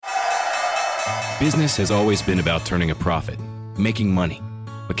Business has always been about turning a profit, making money.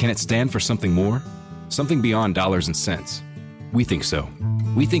 But can it stand for something more? Something beyond dollars and cents? We think so.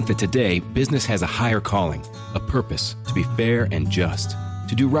 We think that today, business has a higher calling, a purpose to be fair and just,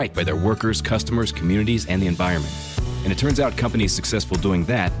 to do right by their workers, customers, communities, and the environment. And it turns out companies successful doing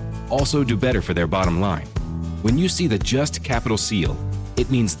that also do better for their bottom line. When you see the Just Capital seal, it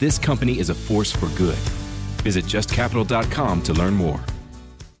means this company is a force for good. Visit justcapital.com to learn more.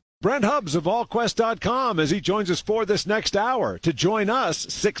 Brent Hubbs of allquest.com as he joins us for this next hour. To join us,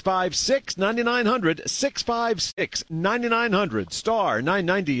 656-9900, 656-9900. Star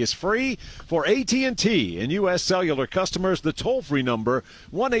 990 is free for AT&T and U.S. Cellular customers. The toll-free number,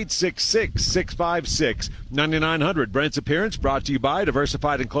 1-866-656-9900. Brent's appearance brought to you by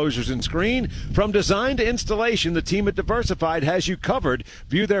Diversified Enclosures and Screen. From design to installation, the team at Diversified has you covered.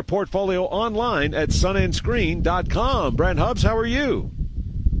 View their portfolio online at sunandscreen.com. Brent Hubbs, how are you?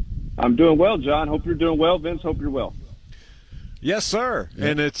 I'm doing well, John. Hope you're doing well. Vince, hope you're well. Yes, sir. Yeah.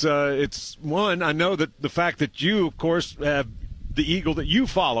 And it's one, I know that the fact that you, of course, have the Eagle that you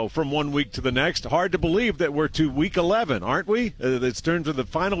follow from one week to the next, hard to believe that we're to week 11, aren't we? It's turned to the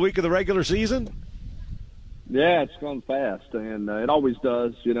final week of the regular season. Yeah, it's gone fast, and it always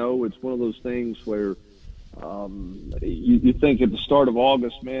does. You know, it's one of those things where you think at the start of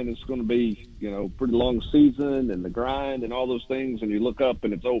August, man, it's going to be, you know, pretty long season and the grind and all those things, and you look up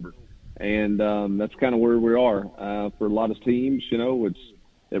and it's over. And that's kind of where we are for a lot of teams. You know,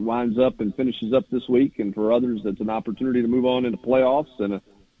 it winds up and finishes up this week, and for others, it's an opportunity to move on into playoffs and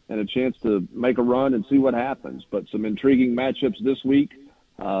a chance to make a run and see what happens. But some intriguing matchups this week,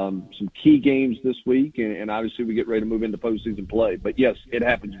 some key games this week, and obviously we get ready to move into postseason play. But yes, it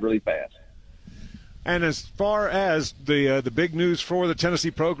happens really fast. And as far as the big news for the Tennessee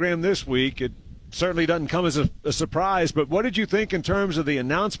program this week, it certainly doesn't come as a surprise, but what did you think in terms of the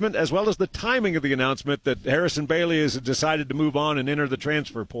announcement as well as the timing of the announcement that Harrison Bailey has decided to move on and enter the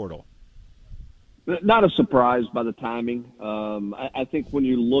transfer portal? Not a surprise by the timing. I think when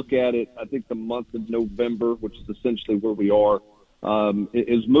you look at it, I think the month of November, which is essentially where we are,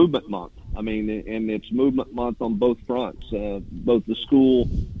 is movement month. I mean, and it's movement month on both fronts, both the school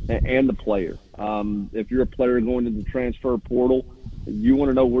and the player. If you're a player going into the transfer portal, you want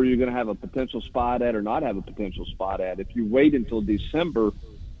to know where you're going to have a potential spot at or not have a potential spot at. If you wait until December,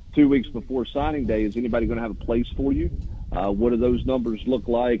 2 weeks before signing day, is anybody going to have a place for you? What do those numbers look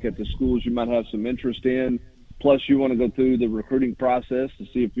like at the schools you might have some interest in? Plus, you want to go through the recruiting process to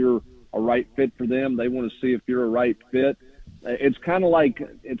see if you're a right fit for them. They want to see if you're a right fit. It's kind of like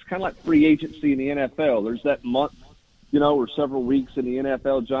free agency in the NFL. There's that month, you know, or several weeks in the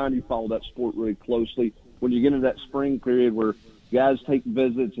NFL. John, you follow that sport really closely. When you get into that spring period where guys take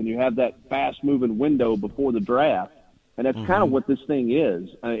visits and you have that fast-moving window before the draft, and that's kind of what this thing is.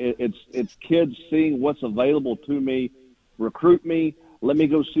 It's kids seeing what's available to me, recruit me, let me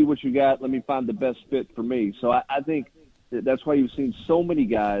go see what you got, let me find the best fit for me. So I think that's why you've seen so many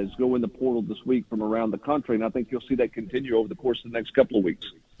guys go in the portal this week from around the country, and I think you'll see that continue over the course of the next couple of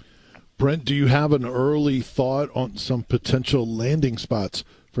weeks. Brent, do you have an early thought on some potential landing spots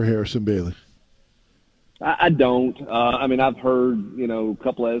for Harrison Bailey? I don't. I mean, I've heard, you know, a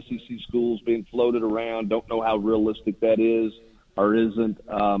couple of SEC schools being floated around. Don't know how realistic that is or isn't.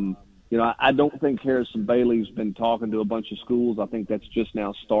 You know, I don't think Harrison Bailey's been talking to a bunch of schools. I think that's just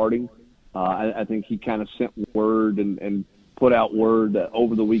now starting. I think he kind of sent word and put out word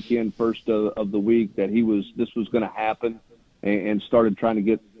over the weekend, first of the week, that this was going to happen, and started trying to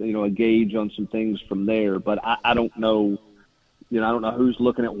get, you know, a gauge on some things from there. But I don't know. You know, I don't know who's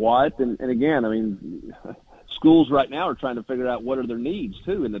looking at what. And again, I mean, schools right now are trying to figure out what are their needs,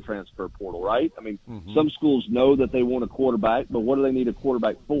 too, in the transfer portal, right? I mean, some schools know that they want a quarterback, but what do they need a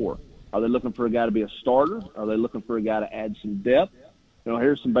quarterback for? Are they looking for a guy to be a starter? Are they looking for a guy to add some depth? You know,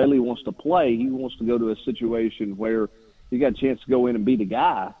 Harrison Bailey wants to play. He wants to go to a situation where you got a chance to go in and be the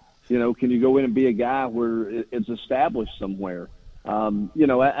guy. You know, can you go in and be a guy where it's established somewhere? You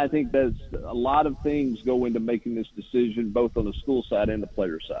know, I think that's a lot of things go into making this decision, both on the school side and the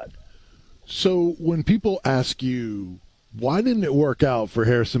player side. So when people ask you, why didn't it work out for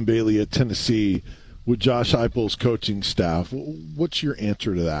Harrison Bailey at Tennessee with Josh Heupel's coaching staff, what's your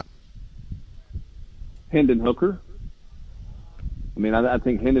answer to that? Hendon Hooker. I mean, I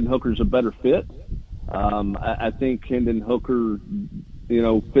think Hendon Hooker's a better fit. I think Hendon Hooker, you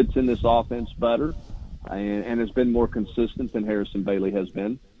know, fits in this offense better. And has been more consistent than Harrison Bailey has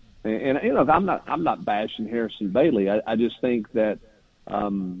been. And you know, I'm not bashing Harrison Bailey. I just think that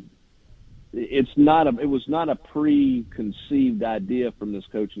it was not a preconceived idea from this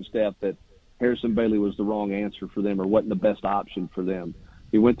coaching staff that Harrison Bailey was the wrong answer for them or wasn't the best option for them.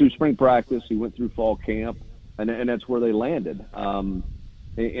 He went through spring practice. He went through fall camp, and that's where they landed. And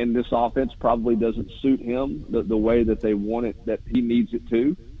this offense probably doesn't suit him the way that they want it, that he needs it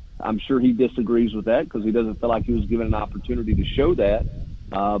to. I'm sure he disagrees with that because he doesn't feel like he was given an opportunity to show that.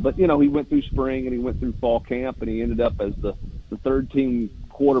 But, he went through spring and he went through fall camp, and he ended up as the third-team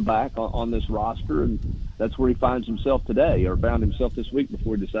quarterback on this roster, and that's where he finds himself today, or found himself this week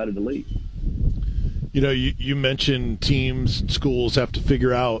before he decided to leave. You mentioned teams and schools have to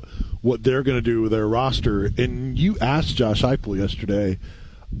figure out what they're going to do with their roster, and you asked Josh Heupel yesterday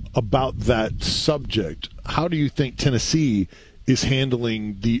about that subject. How do you think Tennessee is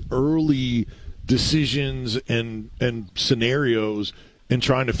handling the early decisions and scenarios and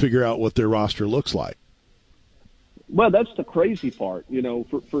trying to figure out what their roster looks like? Well, that's the crazy part.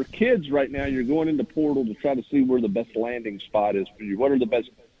 For kids right now, you're going into portal to try to see where the best landing spot is for you. What are the best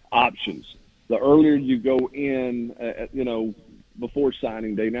options? The earlier you go in, before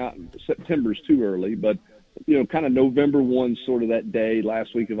signing day. Now, September's too early, but, kind of November 1, sort of that day,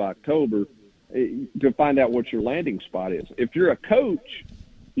 last week of October, to find out what your landing spot is. If you're a coach,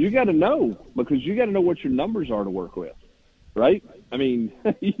 you got to know, because you got to know what your numbers are to work with, right? I mean,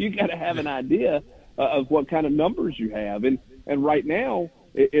 you got to have an idea of what kind of numbers you have. And right now,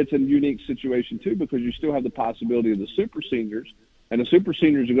 it's a unique situation, too, because you still have the possibility of the super seniors, and the super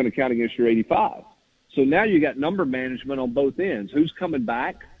seniors are going to count against your 85. So now you got number management on both ends. Who's coming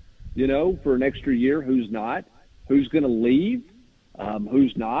back, for an extra year? Who's not? Who's going to leave?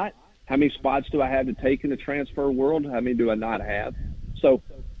 Who's not? How many spots do I have to take in the transfer world? How many do I not have? So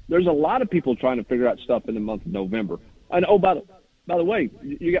there's a lot of people trying to figure out stuff in the month of November. And, by the way,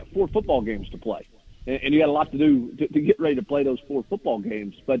 you got 4 football games to play. And you got a lot to do to get ready to play those 4 football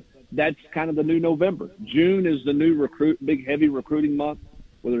games. But that's kind of the new November. June is the new big, heavy recruiting month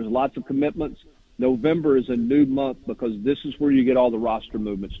where there's lots of commitments. November is a new month because this is where you get all the roster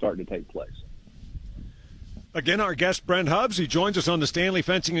movement starting to take place. Again, our guest, Brent Hubbs. He joins us on the Stanley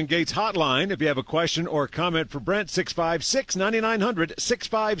Fencing and Gates hotline. If you have a question or a comment for Brent, 656-9900,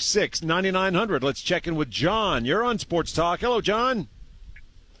 656-9900. Let's check in with John. You're on Sports Talk. Hello, John.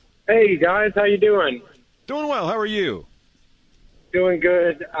 Hey, guys. How you doing? Doing well. How are you? Doing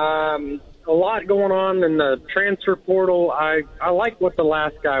good. A lot going on in the transfer portal. I like what the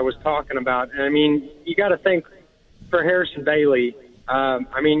last guy was talking about. I mean, you got to think for Harrison Bailey,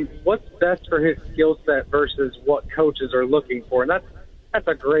 what's best for his skill set versus what coaches are looking for? And that's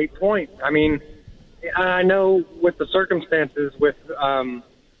a great point. I mean, I know with the circumstances with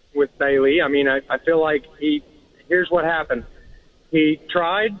Bailey, I feel like here's what happened. He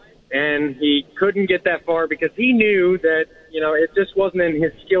tried and he couldn't get that far because he knew that, it just wasn't in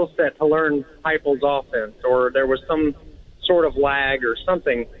his skill set to learn Heupel's offense, or there was some sort of lag or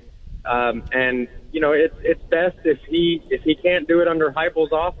something. It's best if he can't do it under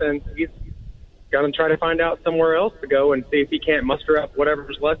Heupel's offense, he's going to try to find out somewhere else to go and see if he can't muster up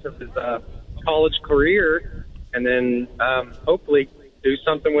whatever's left of his college career, and then hopefully do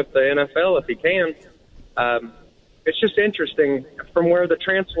something with the NFL if he can. It's just interesting from where the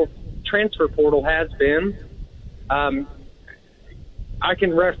transfer portal has been. I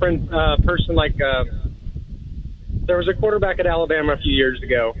can reference a person like there was a quarterback at Alabama a few years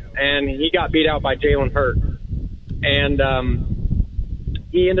ago, and he got beat out by Jalen Hurts. And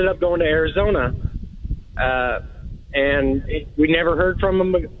he ended up going to Arizona. And we never heard from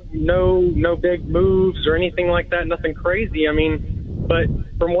him. No big moves or anything like that, nothing crazy. But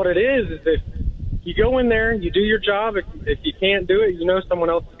from what it is if you go in there, you do your job. If you can't do it, someone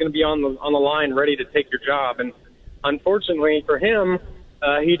else is going to be on the line ready to take your job. And unfortunately for him,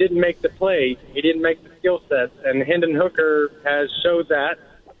 he didn't make the play. He didn't make the skill sets. And Hendon Hooker has showed that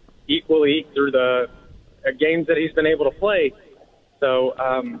equally through the games that he's been able to play. So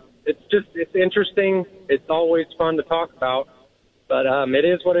it's interesting. It's always fun to talk about. But it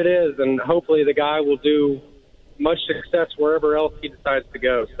is what it is. And hopefully the guy will do much success wherever else he decides to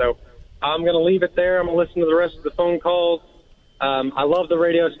go. So I'm going to leave it there. I'm going to listen to the rest of the phone calls. I love the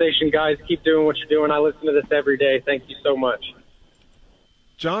radio station, guys. Keep doing what you're doing. I listen to this every day. Thank you so much.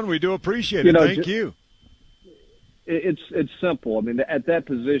 John, we do appreciate it. Thank you. It's simple. At that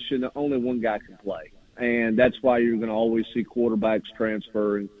position, only one guy can play, and that's why you're going to always see quarterbacks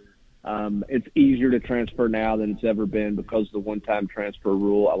transferring. It's easier to transfer now than it's ever been because of the one-time transfer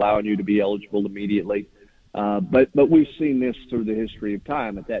rule, allowing you to be eligible immediately. But we've seen this through the history of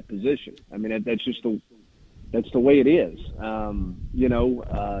time at that position. That's just that's the way it is.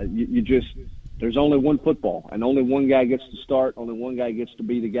 There's only one football, and only one guy gets to start. Only one guy gets to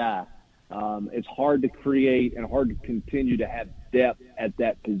be the guy. It's hard to create and hard to continue to have depth at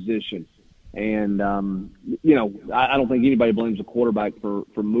that position. And, I don't think anybody blames a quarterback for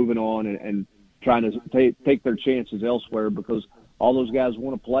moving on and trying to take their chances elsewhere, because all those guys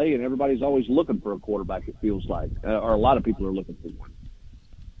want to play, and everybody's always looking for a quarterback, it feels like, or a lot of people are looking for one.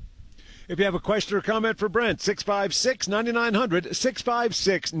 If you have a question or comment for Brent, 656-9900,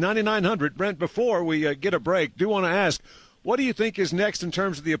 656-9900. Brent, before we get a break, do want to ask, what do you think is next in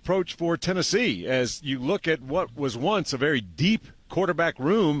terms of the approach for Tennessee as you look at what was once a very deep quarterback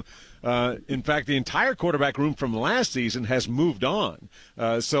room? In fact, the entire quarterback room from last season has moved on.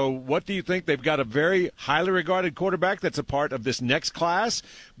 So what do you think? They've got a very highly regarded quarterback that's a part of this next class,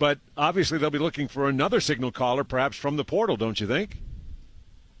 but obviously they'll be looking for another signal caller, perhaps from the portal, don't you think?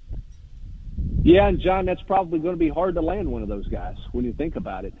 Yeah, and John, that's probably going to be hard to land one of those guys when you think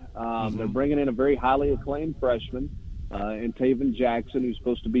about it. They're bringing in a very highly acclaimed freshman in Taven Jackson, who's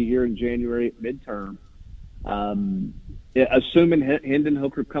supposed to be here in January at midterm. Assuming Hendon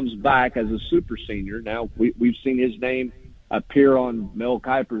Hooker comes back as a super senior. Now, we've seen his name appear on Mel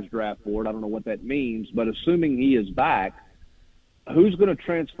Kiper's draft board. I don't know what that means, but assuming he is back, who's going to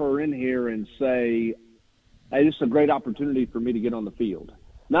transfer in here and say, hey, this is a great opportunity for me to get on the field?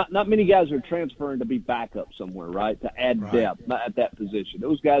 Not many guys are transferring to be backup somewhere, right, to add depth at that position.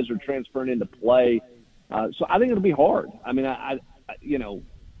 Those guys are transferring into play. So I think it'll be hard. I mean,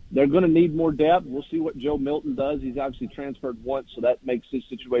 they're going to need more depth. We'll see what Joe Milton does. He's obviously transferred once, so that makes his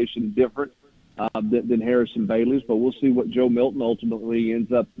situation different than Harrison Bailey's. But we'll see what Joe Milton ultimately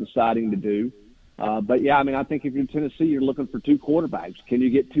ends up deciding to do. But, yeah, I mean, I think if you're Tennessee, you're looking for two quarterbacks. Can you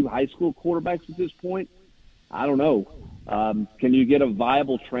get two high school quarterbacks at this point? I don't know. Can you get a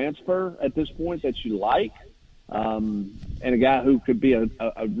viable transfer at this point that you like? And a guy who could be a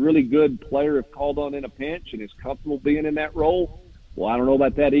really good player if called on in a pinch and is comfortable being in that role? Well, I don't know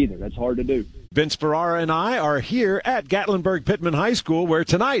about that either. That's hard to do. Vince Ferrara and I are here at Gatlinburg-Pittman High School, where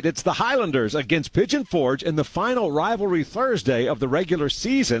tonight it's the Highlanders against Pigeon Forge in the final rivalry Thursday of the regular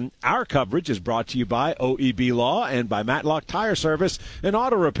season. Our coverage is brought to you by OEB Law and by Matlock Tire Service and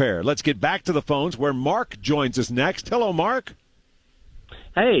Auto Repair. Let's get back to the phones where Mark joins us next. Hello, Mark.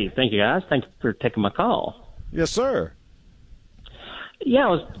 Hey, thank you, guys. Thanks for taking my call. Yes, sir. Yeah,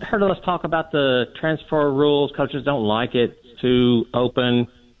 I heard us talk about the transfer rules. Coaches don't like it. It's too open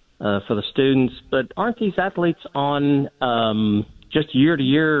for the students. But aren't these athletes on just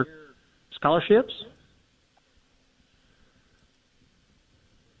year-to-year scholarships?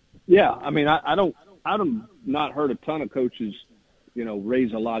 Yeah, I mean, I've not heard a ton of coaches,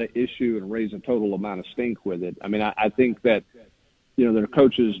 raise a lot of issue and raise a total amount of stink with it. I mean, I think that, there are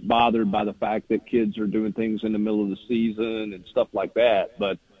coaches bothered by the fact that kids are doing things in the middle of the season and stuff like that.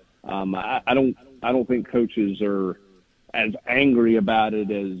 But I don't think coaches are as angry about it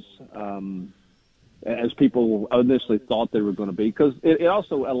as people initially thought they were going to be, because it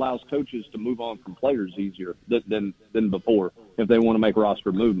also allows coaches to move on from players easier than before if they want to make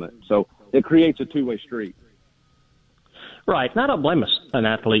roster movement. So it creates a two-way street. Right. And I don't blame an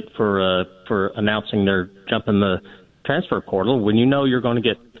athlete for announcing they're jumping the transfer portal. When you know you're going to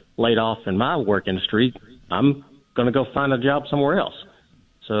get laid off in my work industry, I'm going to go find a job somewhere else.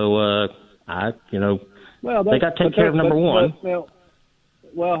 So they got to take care of number one.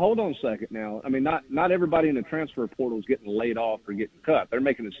 Well, hold on a second now. I mean, not everybody in the transfer portal is getting laid off or getting cut. They're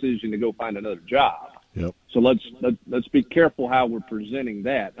making a decision to go find another job. Yep. So let's be careful how we're presenting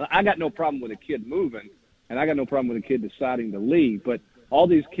that. I got no problem with a kid moving, and I got no problem with a kid deciding to leave. But all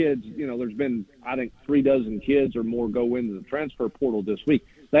these kids, there's been, I think, 36 kids or more go into the transfer portal this week.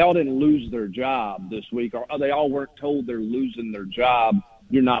 They all didn't lose their job this week, or they all weren't told they're losing their job.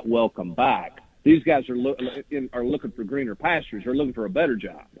 You're not welcome back. These guys are looking for greener pastures. They're looking for a better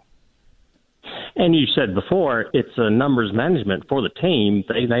job. And you said before, it's a numbers management for the team.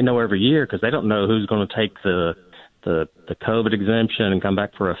 They know every year because they don't know who's going to take the COVID exemption and come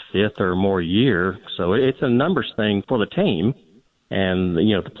back for a fifth or more year. So it's a numbers thing for the team. And,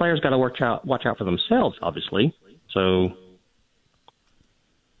 the players got to watch out for themselves, obviously. So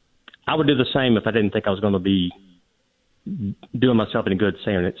I would do the same if I didn't think I was going to be doing myself any good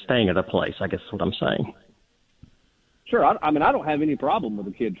staying at a place, I guess is what I'm saying. Sure. I mean, I don't have any problem with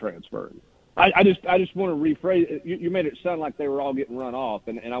a kid transferring. I just want to rephrase it. You made it sound like they were all getting run off,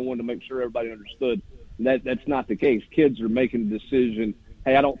 and I wanted to make sure everybody understood that's not the case. Kids are making a decision,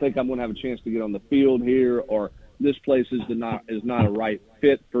 hey, I don't think I'm going to have a chance to get on the field here, or this place is not a right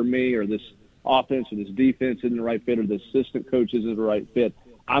fit for me, or this offense or this defense isn't the right fit, or the assistant coach isn't the right fit.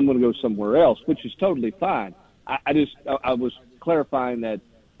 I'm going to go somewhere else, which is totally fine. I was clarifying that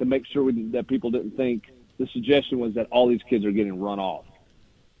to make sure that people didn't think the suggestion was that all these kids are getting run off.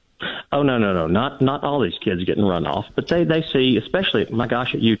 Oh, no. Not all these kids getting run off, but they see, especially, my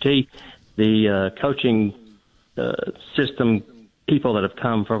gosh, at UT, the coaching system, people that have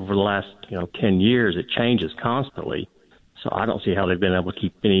come for over the last 10 years, it changes constantly. So I don't see how they've been able to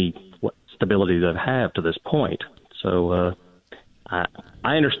keep any stability they have to this point. So I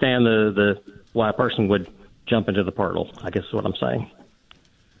understand the why a person would jump into the portal, I guess is what I'm saying.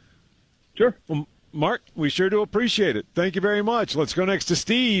 Sure. Well, Mark, we sure do appreciate it. Thank you very much. Let's go next to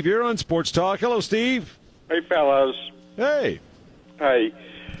Steve. You're on Sports Talk. Hello, Steve. Hey, fellas. Hey. Hey.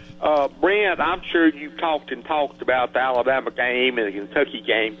 Brent, I'm sure you've talked about the Alabama game and the Kentucky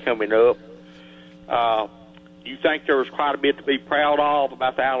game coming up. You think there was quite a bit to be proud of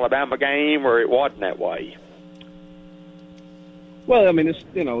about the Alabama game, or it wasn't that way? Well, I mean, it's,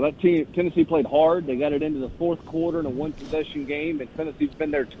 that team, Tennessee played hard. They got it into the fourth quarter in a one-possession game, and Tennessee's been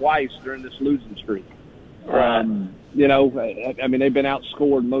there twice during this losing streak. Right. I mean, they've been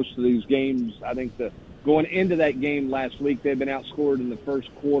outscored most of these games. I think going into that game last week, they've been outscored in the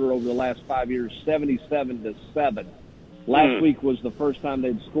first quarter over the last 5 years, 77-7. Last week was the first time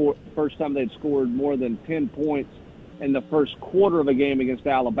they'd scored more than 10 points in the first quarter of a game against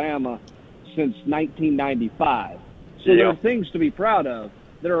Alabama since 1995. So there are things to be proud of.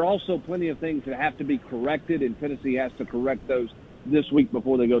 There are also plenty of things that have to be corrected, and Tennessee has to correct those this week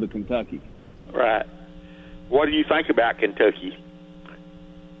before they go to Kentucky. Right. What do you think about Kentucky?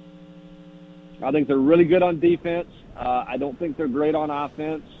 I think they're really good on defense. I don't think they're great on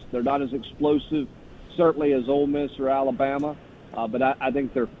offense. They're not as explosive, certainly, as Ole Miss or Alabama. But I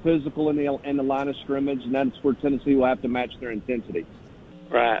think they're physical in the line of scrimmage, and that's where Tennessee will have to match their intensity.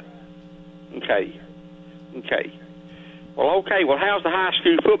 Right. Okay. Well, how's the high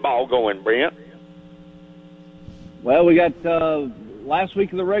school football going, Brent? Well, we got last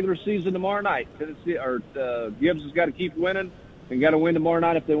week of the regular season tomorrow night. Tennessee Gibbs has got to keep winning and got to win tomorrow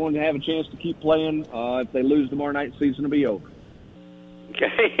night if they want to have a chance to keep playing. If they lose tomorrow night, the season will be over.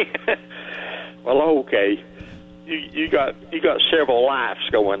 Okay. Well, okay. You got several lives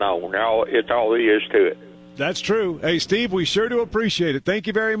going on. It's all there is to it. That's true. Hey, Steve, we sure do appreciate it. Thank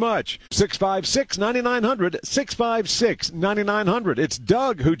you very much. 656-9900, 656-9900. It's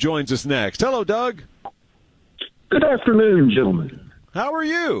Doug who joins us next. Hello, Doug. Good afternoon, gentlemen. How are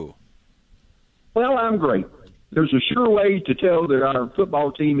you? Well, I'm great. There's a sure way to tell that our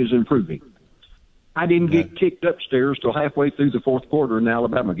football team is improving. I didn't get kicked upstairs till halfway through the fourth quarter in the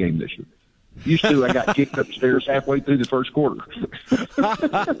Alabama game this year. Used to, I got kicked upstairs halfway through the first quarter.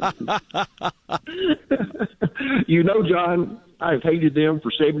 John, I've hated them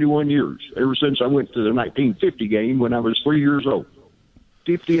for 71 years, ever since I went to the 1950 game when I was 3 years old.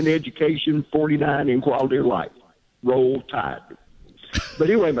 50 in education, 49 in quality of life. Roll Tide. But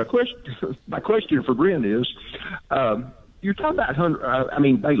anyway, my question for Brent is, you're talking about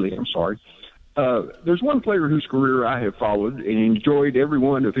Bailey, I'm sorry. There's one player whose career I have followed and enjoyed every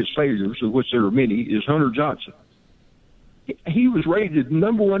one of his failures, of which there are many, is Hunter Johnson. He was rated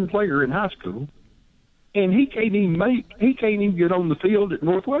number one player in high school, and he can't even get on the field at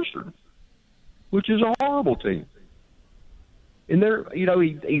Northwestern, which is a horrible team. And there, he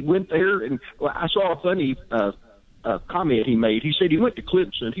went there, and I saw a funny comment he made. He said he went to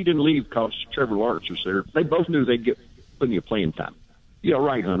Clemson. He didn't leave because Trevor Lawrence was there. They both knew they'd get plenty of playing time. Yeah,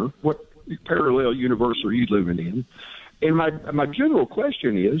 right, Hunter. What parallel universe are you living in? And my general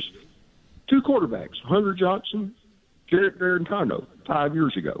question is, two quarterbacks, Hunter Johnson, Jarrett Garantano, 5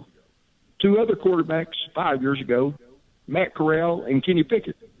 years ago. Two other quarterbacks 5 years ago, Matt Corral and Kenny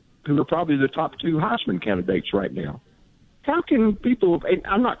Pickett, who are probably the top two Heisman candidates right now. How can people, and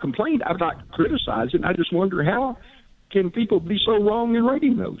I'm not complaining, I'm not criticizing, I just wonder how can people be so wrong in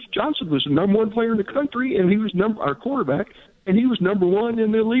rating those? Johnson was the number one player in the country, and he was our quarterback, and he was number one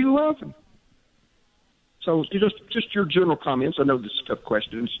in the Elite 11. So just your general comments. I know this is a tough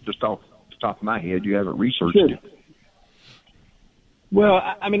question. It's just off the top of my head. You haven't researched it. Well,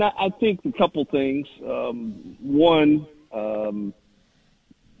 I think a couple things. One, how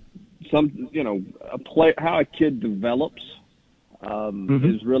a kid develops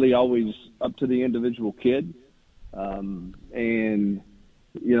is really always up to the individual kid. I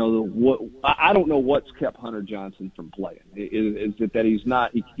don't know what's kept Hunter Johnson from playing. Is it that he's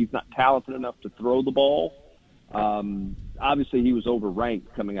not talented enough to throw the ball? Obviously, he was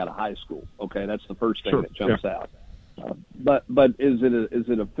overranked coming out of high school. Okay, that's the first thing that jumps out. But is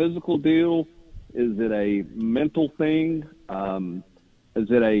it a physical deal? Is it a mental thing? Is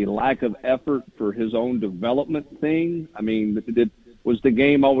it a lack of effort for his own development thing? I mean, was the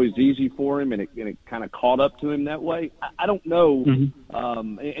game always easy for him, and it kind of caught up to him that way? I don't know.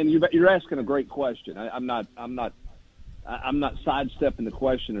 Mm-hmm. And you're asking a great question. I'm not sidestepping the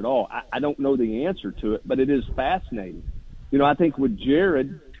question at all. I don't know the answer to it, but it is fascinating. I think with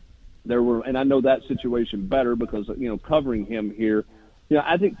Jared, and I know that situation better because, covering him here,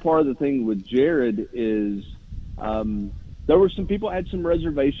 I think part of the thing with Jared is there were some people had some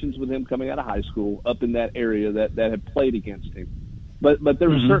reservations with him coming out of high school up in that area that had played against him. But there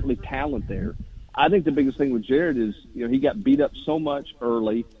was certainly talent there. I think the biggest thing with Jared is, he got beat up so much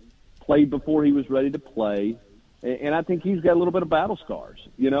early, played before he was ready to play, and I think he's got a little bit of battle scars,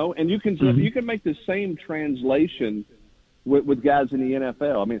 and you can make the same translation with guys in the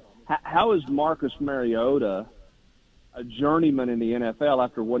NFL. I mean, how is Marcus Mariota a journeyman in the NFL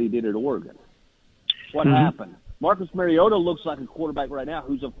after what he did at Oregon? What happened? Marcus Mariota looks like a quarterback right now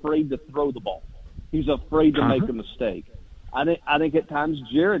who's afraid to throw the ball. He's afraid to make a mistake. I think at times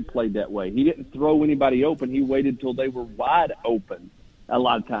Jared played that way. He didn't throw anybody open. He waited till they were wide open a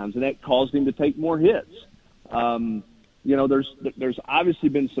lot of times, and that caused him to take more hits. There's obviously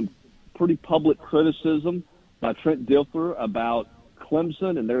been some pretty public criticism by Trent Dilfer about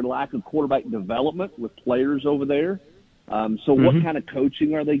Clemson and their lack of quarterback development with players over there. So what kind of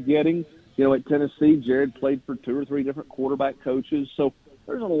coaching are they getting? At Tennessee, Jared played for 2 or 3 different quarterback coaches. So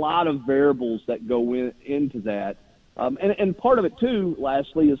there's a lot of variables that go into that. And part of it, too,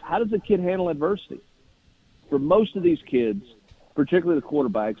 lastly, is how does the kid handle adversity? For most of these kids, particularly the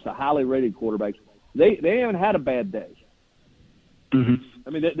quarterbacks, the highly rated quarterbacks, they haven't had a bad day. I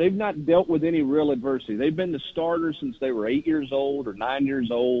mean, they've not dealt with any real adversity. They've been the starters since they were 8 years old or 9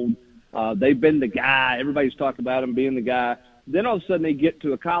 years old. They've been the guy. Everybody's talked about them being the guy. Then all of a sudden they get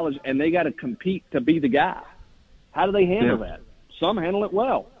to a college and they got to compete to be the guy. How do they handle that? Some handle it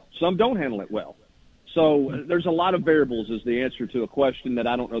well. Some don't handle it well. So there's a lot of variables is the answer to a question that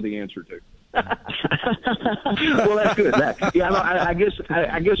I don't know the answer to. Well, that's good. I guess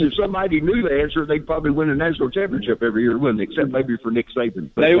if somebody knew the answer, they'd probably win a national championship every year, wouldn't they? Except maybe for Nick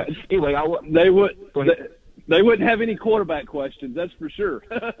Saban. But, anyway, they wouldn't have any quarterback questions. That's for sure.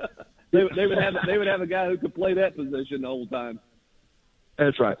 They would have a guy who could play that position the whole time.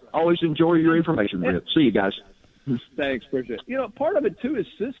 That's right. Always enjoy your information, Brent. See you guys. Thanks, appreciate it. Part of it too is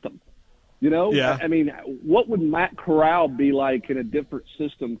system. I mean, what would Matt Corral be like in a different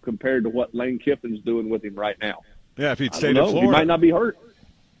system compared to what Lane Kiffin's doing with him right now? Yeah, if he'd stayed in Florida, he might not be hurt.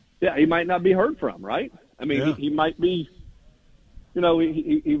 Yeah, he might not be heard from, right? I mean, he might be. He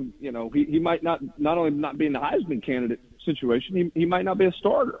might not only not be in the Heisman candidate situation, he might not be a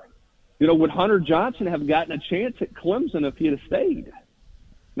starter. Would Hunter Johnson have gotten a chance at Clemson if he had stayed?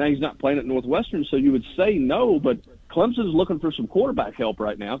 Now, he's not playing at Northwestern, so you would say no, but Clemson's looking for some quarterback help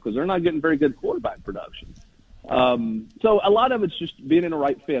right now because they're not getting very good quarterback production. So a lot of it's just being in the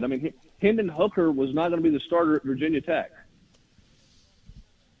right fit. I mean, Hendon Hooker was not going to be the starter at Virginia Tech.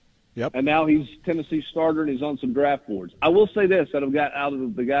 Yep. And now he's Tennessee starter and he's on some draft boards. I will say this out of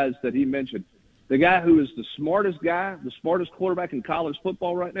the guys that he mentioned, the guy who is the smartest quarterback in college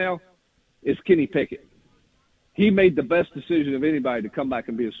football right now is Kenny Pickett. He made the best decision of anybody to come back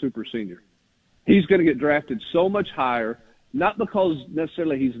and be a super senior. He's going to get drafted so much higher, not because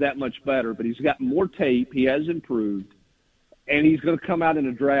necessarily he's that much better, but he's got more tape, he has improved, and he's going to come out in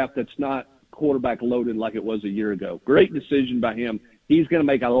a draft that's not quarterback loaded like it was a year ago. Great decision by him. He's going to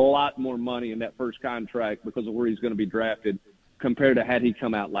make a lot more money in that first contract because of where he's going to be drafted compared to had he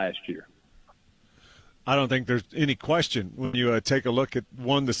come out last year. I don't think there's any question when you take a look at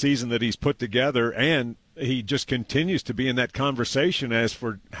the season that he's put together, and he just continues to be in that conversation as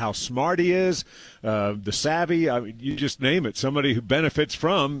for how smart he is, the savvy. I mean, you just name it. Somebody who benefits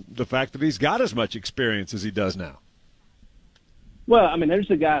from the fact that he's got as much experience as he does now. Well, I mean,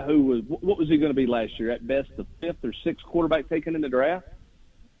 there's a guy who was – what was he going to be last year? At best, the 5th or 6th quarterback taken in the draft?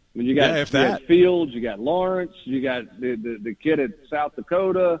 I mean, you got Fields, you got Lawrence, you got the kid at South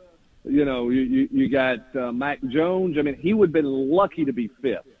Dakota, you got Mac Jones. I mean, he would have been lucky to be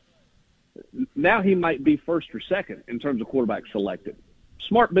 5th. Now he might be 1st or 2nd in terms of quarterback selected.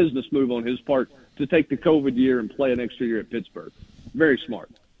 Smart business move on his part to take the COVID year and play an extra year at Pittsburgh. Very smart.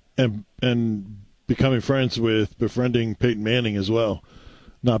 And becoming friends with befriending Peyton Manning as well.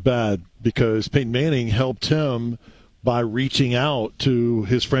 Not bad, because Peyton Manning helped him by reaching out to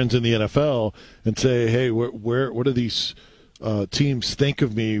his friends in the NFL and say, hey, what do these teams think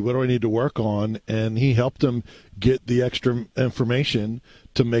of me? What do I need to work on? And he helped them get the extra information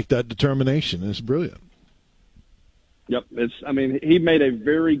to make that determination. It's brilliant. Yep. He made a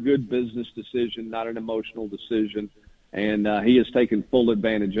very good business decision, not an emotional decision. And he has taken full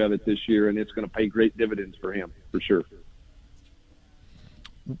advantage of it this year, and it's going to pay great dividends for him, for sure.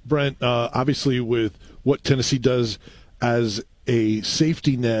 Brent, obviously with what Tennessee does as a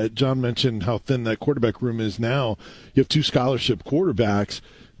safety net, John mentioned how thin that quarterback room is now. You have 2 scholarship quarterbacks.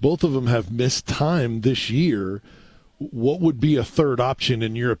 Both of them have missed time this year. what would be a third option,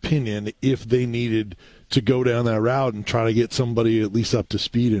 in your opinion, if they needed to go down that route and try to get somebody at least up to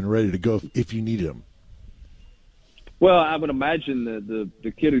speed and ready to go if you needed them? Well, I would imagine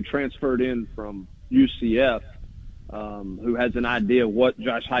the kid who transferred in from UCF, who has an idea of what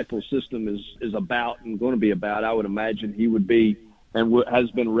Josh Heupel's system is about and going to be about, I would imagine he would be and has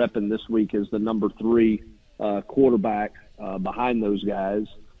been repping this week as the number 3 quarterback behind those guys.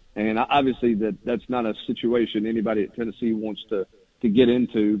 And obviously that's not a situation anybody at Tennessee wants to get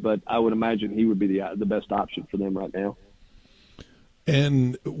into, but I would imagine he would be the best option for them right now.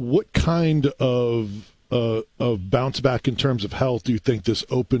 And what kind of bounce back in terms of health do you think this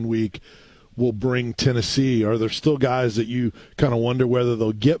open week will bring Tennessee? Are there still guys that you kind of wonder whether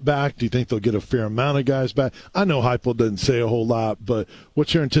they'll get back? Do you think they'll get a fair amount of guys back? I know Heupel doesn't say a whole lot, but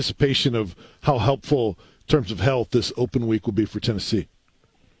what's your anticipation of how helpful in terms of health this open week will be for Tennessee?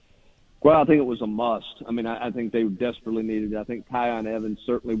 Well, I think it was a must. I mean, I think they desperately needed it. I think Tyon Evans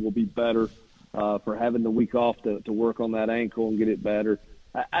certainly will be better for having the week off to work on that ankle and get it better.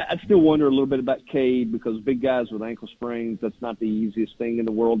 I still wonder a little bit about Cade, because big guys with ankle sprains, that's not the easiest thing in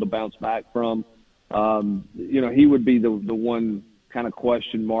the world to bounce back from. He would be the one kind of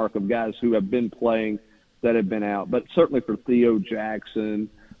question mark of guys who have been playing that have been out. But certainly for Theo Jackson,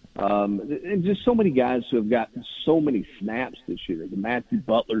 and just so many guys who have gotten so many snaps this year, the Matthew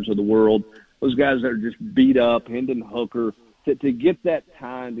Butlers of the world, those guys that are just beat up, Hendon Hooker, to get that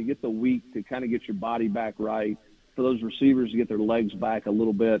time, to get the week to kind of get your body back right, for those receivers to get their legs back a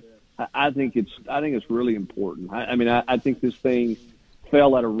little bit. I think it's really important. I think this thing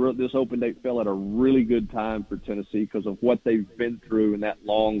this open date fell at a really good time for Tennessee because of what they've been through in that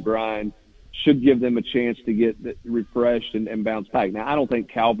long grind. Should give them a chance to get refreshed and bounce back. Now, I don't think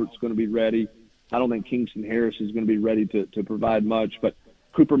Calvert's going to be ready. I don't think Kingston Harris is going to be ready to provide much, but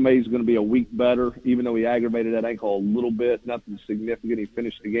Cooper May's going to be a week better, even though he aggravated that ankle a little bit, nothing significant. He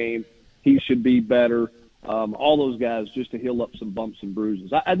finished the game. He should be better. All those guys just to heal up some bumps and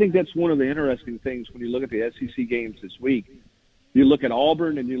bruises. I think that's one of the interesting things when you look at the SEC games this week. You look at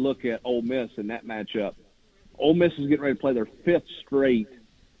Auburn and you look at Ole Miss in that matchup. Ole Miss is getting ready to play their 5th straight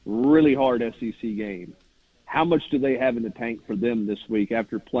really hard SEC game. How much do they have in the tank for them this week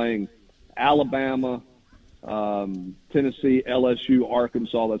after playing Alabama, Tennessee, LSU,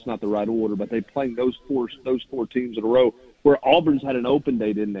 Arkansas? That's not the right order, but they playing those four teams in a row where Auburn's had an open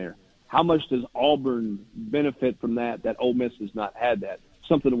date in there. How much does Auburn benefit from that Ole Miss has not had that?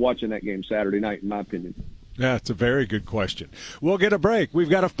 Something to watch in that game Saturday night, in my opinion. That's a very good question. We'll get a break. We've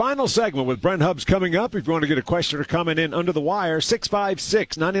got a final segment with Brent Hubbs coming up. If you want to get a question or comment in under the wire,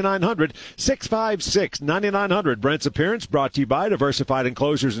 656-9900, 656-9900. Brent's appearance brought to you by Diversified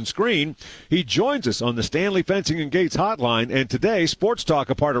Enclosures and Screen. He joins us on the Stanley Fencing and Gates hotline. And today, Sports Talk,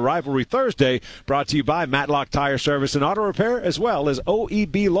 a part of Rivalry Thursday, brought to you by Matlock Tire Service and Auto Repair, as well as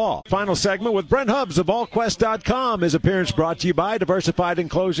OEB Law. Final segment with Brent Hubbs of AllQuest.com. His appearance brought to you by Diversified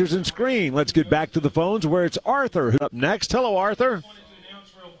Enclosures and Screen. Let's get back to the phones where it's Arthur up next. Hello, Arthur.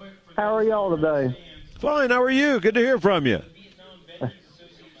 How are y'all today? Fine. How are you? Good to hear from you.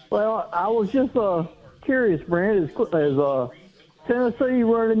 Well, I was just curious, Brent, is Tennessee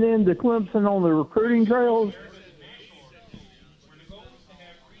running into Clemson on the recruiting trails?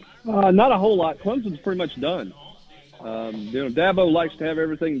 Not a whole lot. Clemson's pretty much done. Dabo likes to have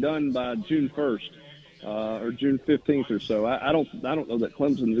everything done by June 1st. Or June 15th or so. I don't know that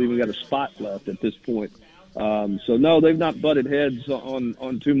Clemson's even got a spot left at this point. So no, they've not butted heads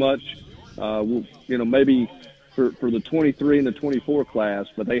on too much. Maybe for the 23 and the 24 class,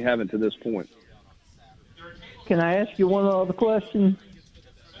 but they haven't to this point. Can I ask you one other question?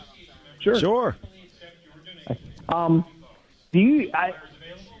 Sure. I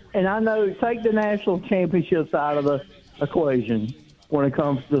know, take the national championships out of the equation when it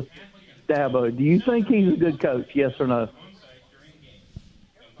comes to Dabo. Do you think he's a good coach? Yes or no?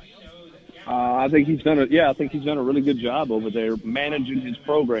 I think he's done a really good job over there managing his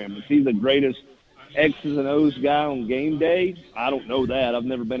program. Is he the greatest X's and O's guy on game day? I don't know that. I've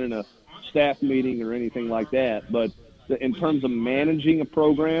never been in a staff meeting or anything like that. But in terms of managing a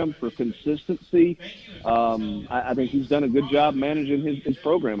program for consistency, I think he's done a good job managing his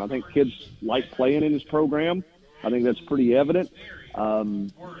program. I think kids like playing in his program. I think that's pretty evident.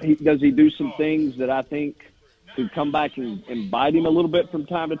 Does he do some things that I think could come back and bite him a little bit from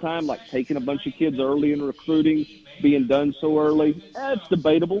time to time, like taking a bunch of kids early in recruiting, being done so early? It's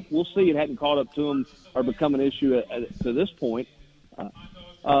debatable. We'll see. It hadn't caught up to him or become an issue to this point.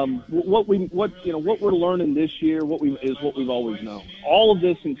 What we're learning this year, is what we've always known. All of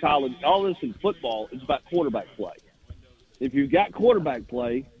this in college, all this in football is about quarterback play. If you've got quarterback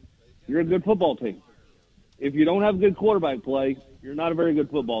play, you're a good football team. if you don't have good quarterback play, you're not a very good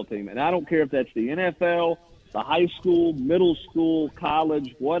football team. And I don't care if that's the NFL, the high school, middle school,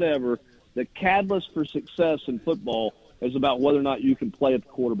 college, whatever. The catalyst for success in football is about whether or not you can play at the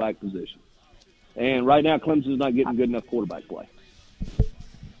quarterback position. And right now, Clemson's not getting good enough quarterback play.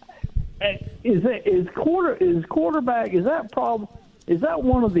 Is quarterback, is that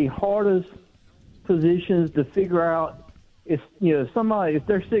one of the hardest positions to figure out? If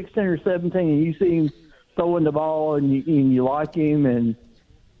they're 16 or 17 and you see him throwing the ball and you like him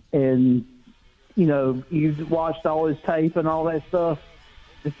and you've watched all his tape and all that stuff,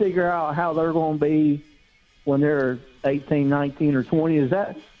 to figure out how they're going to be when they're 18, 19, or 20, is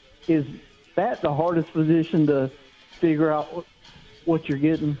that the hardest position to figure out what you're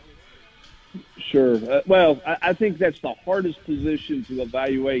getting? Sure. I think that's the hardest position to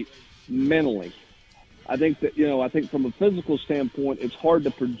evaluate mentally. I think from a physical standpoint, it's hard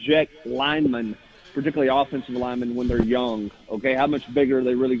to project linemen, particularly offensive linemen, when they're young. Okay, how much bigger are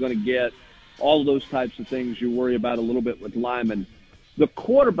they really going to get? All of those types of things you worry about a little bit with linemen. The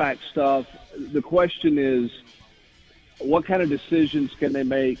quarterback stuff, the question is, what kind of decisions can they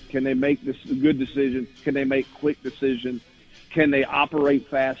make? Can they make good decisions? Can they make quick decisions? Can they operate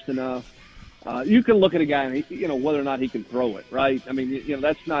fast enough? You can look at a guy and whether or not he can throw it, right? I mean,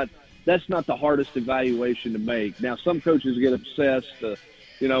 that's not the hardest evaluation to make. Now, some coaches get obsessed,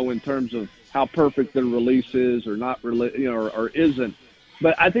 in terms of how perfect their release is or not, or isn't.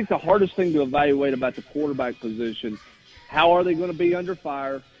 But I think the hardest thing to evaluate about the quarterback position, how are they going to be under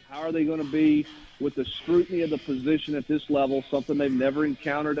fire? How are they going to be with the scrutiny of the position at this level, something they've never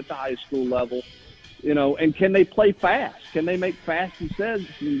encountered at the high school level? And can they play fast? Can they make fast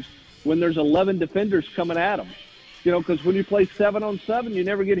decisions when there's 11 defenders coming at them? Because when you play 7-on-7, you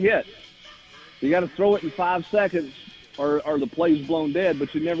never get hit. You got to throw it in 5 seconds or the play's blown dead,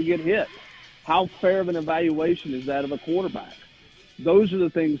 but you never get hit. How fair of an evaluation is that of a quarterback? Those are the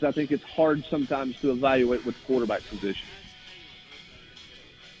things I think it's hard sometimes to evaluate with the quarterback position.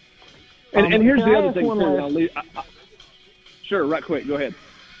 And here's the other thing, too. Sure, right quick. Go ahead.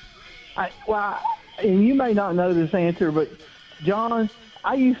 And you may not know this answer, but, John,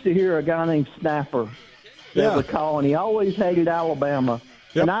 I used to hear a guy named Snapper that was calling. He always hated Alabama.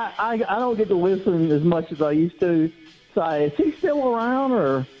 Yep. And I don't get to listen as much as I used to. So is he still around?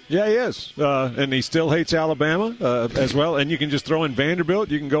 Or? Yeah, he is. And he still hates Alabama as well. And you can just throw in Vanderbilt.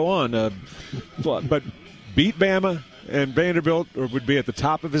 You can go on. But beat Bama and Vanderbilt would be at the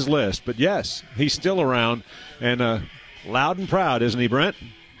top of his list. But, yes, he's still around. And loud and proud, isn't he, Brent?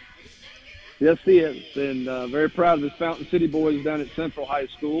 Yes, he is. And very proud of his Fountain City boys down at Central High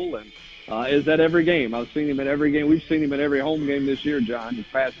School. And is at every game. I've seen him at every game. We've seen him at every home game this year, John. He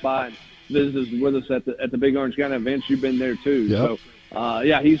passed by and visited with us at the Big Orange County events. You've been there too. Yep.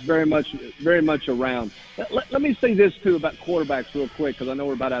 So, he's very much around. Let me say this, too, about quarterbacks real quick because I know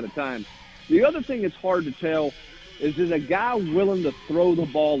we're about out of time. The other thing that's hard to tell is a guy willing to throw the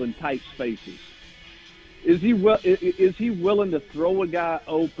ball in tight spaces? Is he willing to throw a guy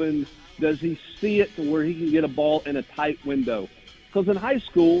open? Does he see it to where he can get a ball in a tight window? Because in high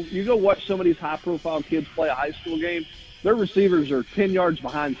school, you go watch some of these high-profile kids play a high school game, their receivers are 10 yards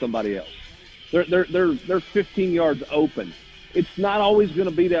behind somebody else. They're 15 yards open. It's not always going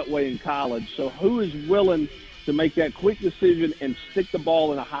to be that way in college. So who is willing to make that quick decision and stick the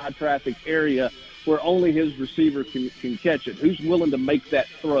ball in a high-traffic area where only his receiver can catch it? Who's willing to make that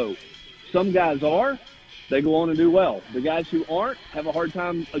throw? Some guys are. They go on and do well. The guys who aren't have a hard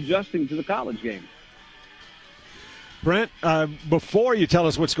time adjusting to the college game. Brent, before you tell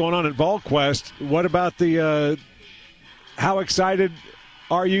us what's going on at VolQuest, what about how excited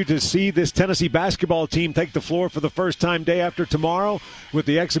are you to see this Tennessee basketball team take the floor for the first time day after tomorrow with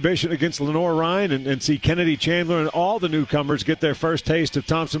the exhibition against Lenoir-Rhyne and see Kennedy Chandler and all the newcomers get their first taste of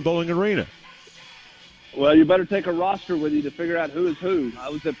Thompson-Boling Arena? Well, you better take a roster with you to figure out who is who. I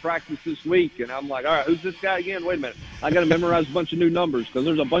was at practice this week, and I'm like, all right, who's this guy again? Wait a minute. I got to memorize a bunch of new numbers because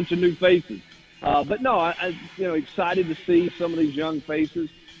there's a bunch of new faces. But no, I excited to see some of these young faces.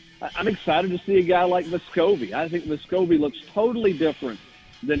 I'm excited to see a guy like Vescovi. I think Vescovi looks totally different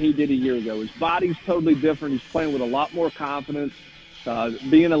than he did a year ago. His body's totally different. He's playing with a lot more confidence,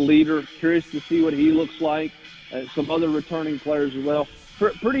 being a leader. Curious to see what he looks like. Some other returning players as well.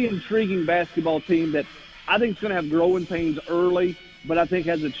 Pretty intriguing basketball team that I think is going to have growing pains early, but I think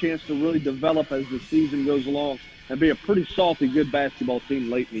has a chance to really develop as the season goes along and be a pretty salty, good basketball team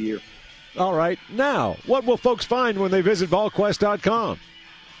late in the year. All right. Now, what will folks find when they visit VolQuest.com?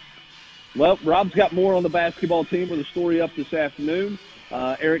 Well, Rob's got more on the basketball team with a story up this afternoon.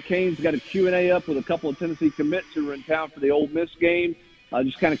 Eric Kane's got a Q&A up with a couple of Tennessee commits who are in town for the Ole Miss game.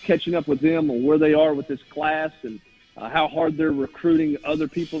 just kind of catching up with them on where they are with this class and how hard they're recruiting other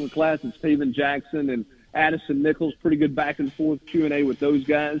people in the class. And Steven Jackson and Addison Nichols, pretty good back and forth Q&A with those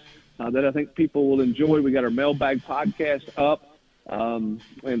guys that I think people will enjoy. We got our mailbag podcast up. And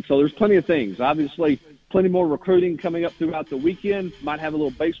so there's plenty of things. Obviously, plenty more recruiting coming up throughout the weekend. Might have a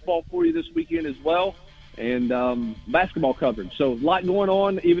little baseball for you this weekend as well, and basketball coverage. So a lot going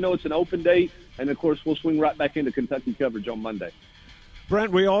on, even though it's an open date. And, of course, we'll swing right back into Kentucky coverage on Monday.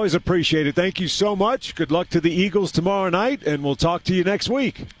 Brent, we always appreciate it. Thank you so much. Good luck to the Eagles tomorrow night, and we'll talk to you next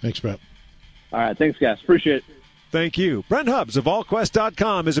week. Thanks, Brent. All right. Thanks, guys. Appreciate it. Thank you. Brent Hubbs of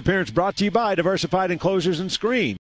AllQuest.com. His appearance brought to you by Diversified Enclosures and Screen.